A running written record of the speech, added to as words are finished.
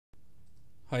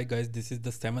Hi guys, this is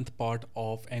the seventh part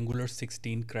of Angular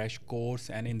 16 crash course,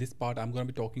 and in this part I'm going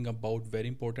to be talking about very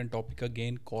important topic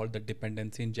again called the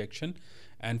dependency injection.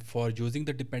 And for using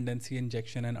the dependency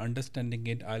injection and understanding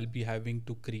it, I'll be having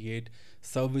to create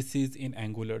services in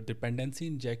Angular. Dependency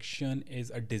injection is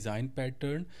a design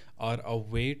pattern or a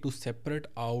way to separate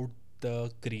out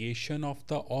the creation of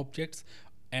the objects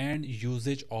and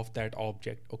usage of that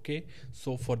object. Okay,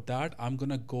 so for that I'm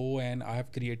gonna go and I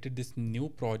have created this new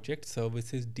project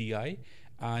services di,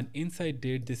 and inside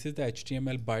it this is the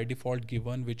HTML by default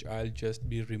given, which I'll just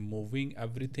be removing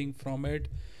everything from it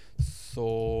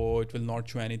so it will not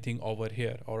show anything over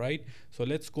here. All right, so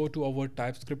let's go to our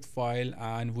TypeScript file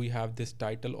and we have this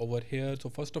title over here. So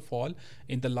first of all,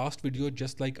 in the last video,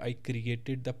 just like I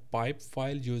created the pipe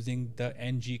file using the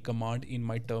ng command in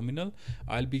my terminal,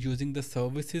 I'll be using the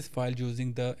services file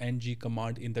using the ng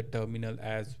command in the terminal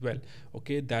as well.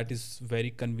 Okay, that is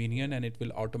very convenient and it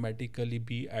will automatically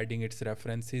be adding its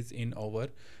references in our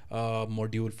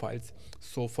module files.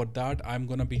 So for that I'm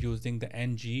gonna be using the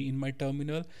ng in my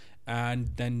terminal,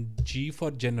 and then G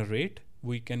for generate,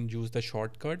 we can use the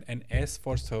shortcut, and S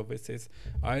for services.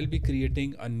 I'll be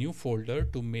creating a new folder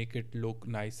to make it look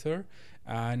nicer,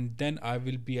 and then I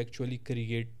will be actually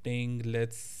creating,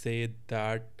 let's say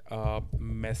that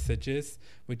messages,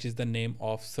 which is the name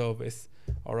of service.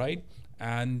 All right,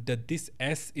 and this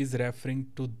S is referring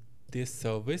to this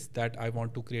service that I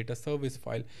want to create a service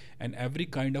file, and every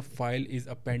kind of file is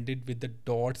appended with the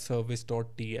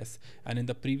 .service.ts. and in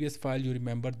the previous file you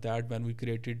remember that when we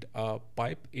created a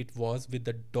pipe it was with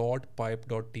the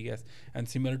 .pipe.ts, and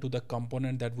similar to the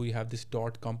component that we have this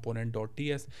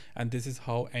 .component.ts, and this is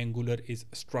how Angular is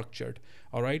structured.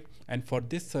 All right, and for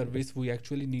this service we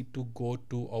actually need to go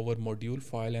to our module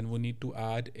file and we need to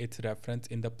add its reference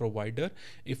in the provider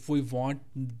if we want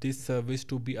this service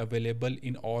to be available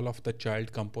in all of the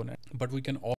child component. But we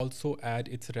can also add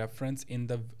its reference in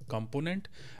the component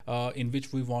in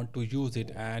which we want to use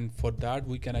it, and for that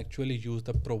we can actually use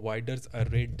the providers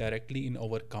array directly in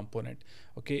our component.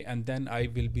 Okay, and then I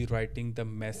will be writing the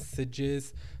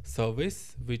messages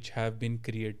service which have been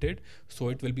created, so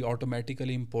it will be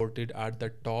automatically imported at the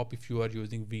top if you are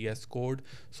using VS Code.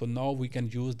 So now we can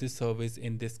use this service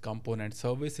in this component.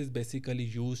 Service is basically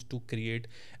used to create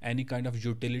any kind of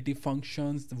utility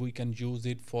functions. We can use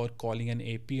it for calling an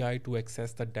API to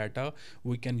access the data.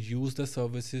 We can use the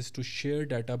services to share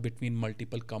data between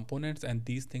multiple components, and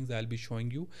these things I'll be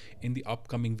showing you in the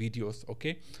upcoming videos.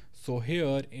 Okay, so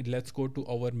here let's go to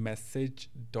our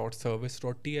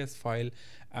message.service.ts file,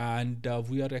 and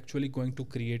we are actually going to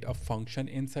create a function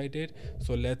inside it.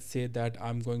 So let's say that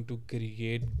I'm going to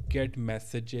create get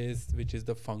messages, which is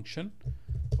the function.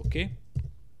 Okay,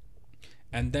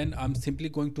 and then I'm simply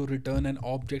going to return an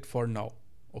object for now.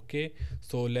 Okay,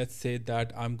 so let's say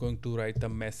that I'm going to write the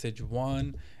message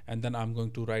 1, and then I'm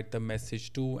going to write the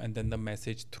message 2, and then the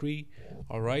message 3.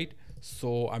 All right,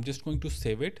 so I'm just going to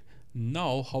save it.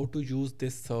 Now how to use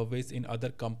this service in other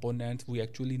components? We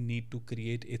actually need to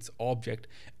create its object,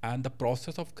 and the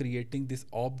process of creating this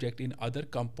object in other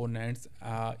components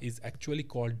is actually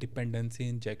called dependency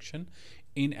injection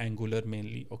in Angular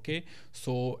mainly. Okay,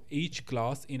 so each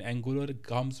class in Angular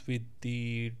comes with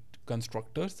the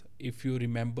constructors. If you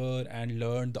remember and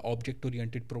learn the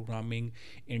object-oriented programming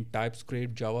in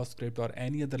TypeScript, JavaScript, or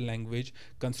any other language,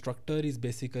 constructor is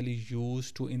basically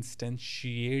used to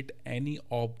instantiate any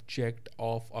object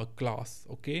of a class.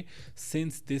 Okay,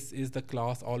 since this is the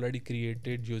class already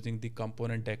created using the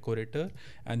component decorator,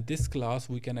 and this class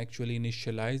we can actually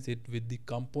initialize it with the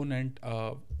component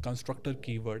constructor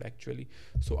keyword actually.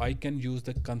 So I can use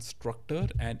the constructor,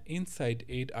 and inside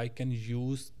it I can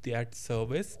use that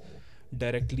service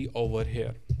directly over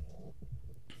here.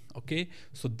 Okay,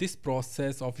 so this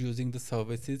process of using the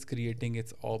services creating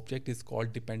its object is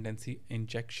called dependency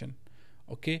injection.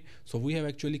 Okay, so we have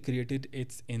actually created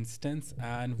its instance,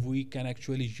 and we can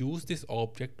actually use this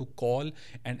object to call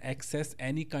and access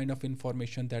any kind of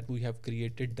information that we have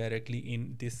created directly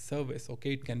in this service.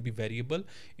 Okay, it can be variable,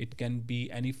 it can be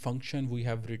any function we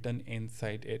have written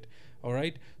inside it. All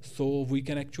right, so we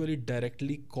can actually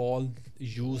directly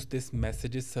use this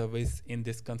messages service in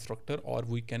this constructor, or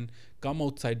we can come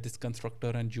outside this constructor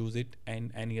and use it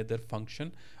in any other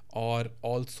function, or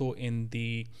also in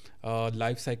the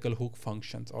lifecycle hook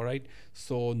functions. All right,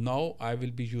 so now I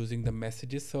will be using the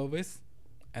messages service,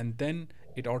 and then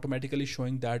it automatically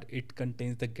showing that it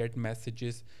contains the get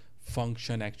messages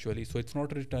function actually. So it's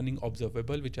not returning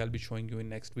observable, which I'll be showing you in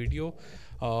next video.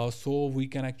 So we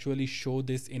can actually show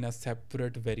this in a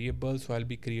separate variable. So I'll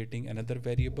be creating another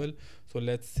variable. So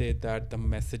let's say that the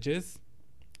messages,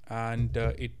 and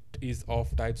it is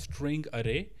of type string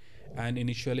array, and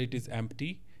initially it is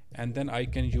empty, and then I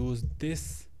can use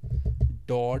this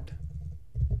dot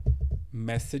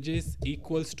messages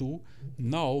equals to,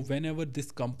 now whenever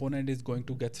this component is going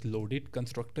to get loaded,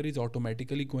 constructor is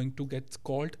automatically going to get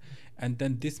called, and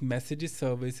then this messages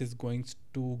service is going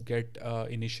to get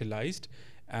initialized,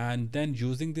 and then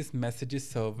using this messages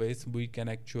service we can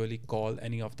actually call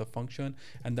any of the function,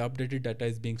 and the updated data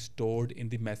is being stored in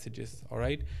the messages. All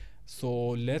right, so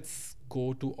let's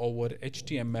go to our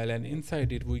HTML, and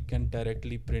inside it we can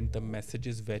directly print the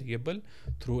messages variable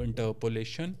through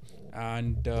interpolation.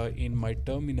 And in my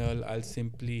terminal I'll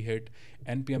simply hit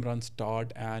npm run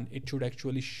start, and it should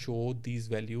actually show these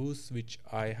values which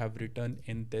I have written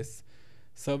in this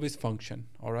service function.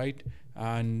 All right,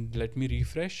 and let me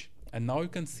refresh, and now you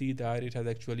can see that it has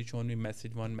actually shown me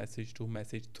message 1, message 2,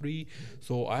 message 3.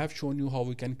 So I have shown you how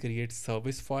we can create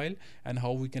service file and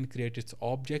how we can create its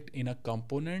object in a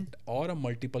component or a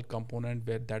multiple component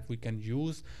where that we can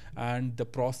use, and the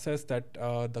process that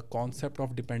the concept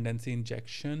of dependency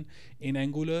injection in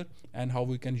Angular and how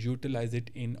we can utilize it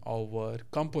in our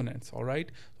components. All right,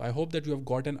 so I hope that you have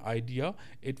got an idea.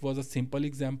 It was a simple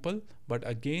example, but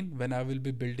again, when I will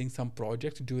be building some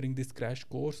projects during this crash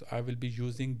course, I will be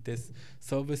using this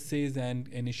services and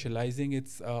initializing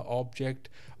its object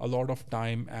a lot of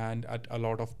time and at a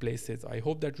lot of places. I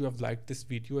hope that you have liked this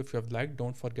video. If you have liked,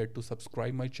 don't forget to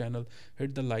subscribe my channel,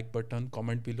 hit the like button,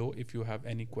 comment below if you have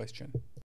any question.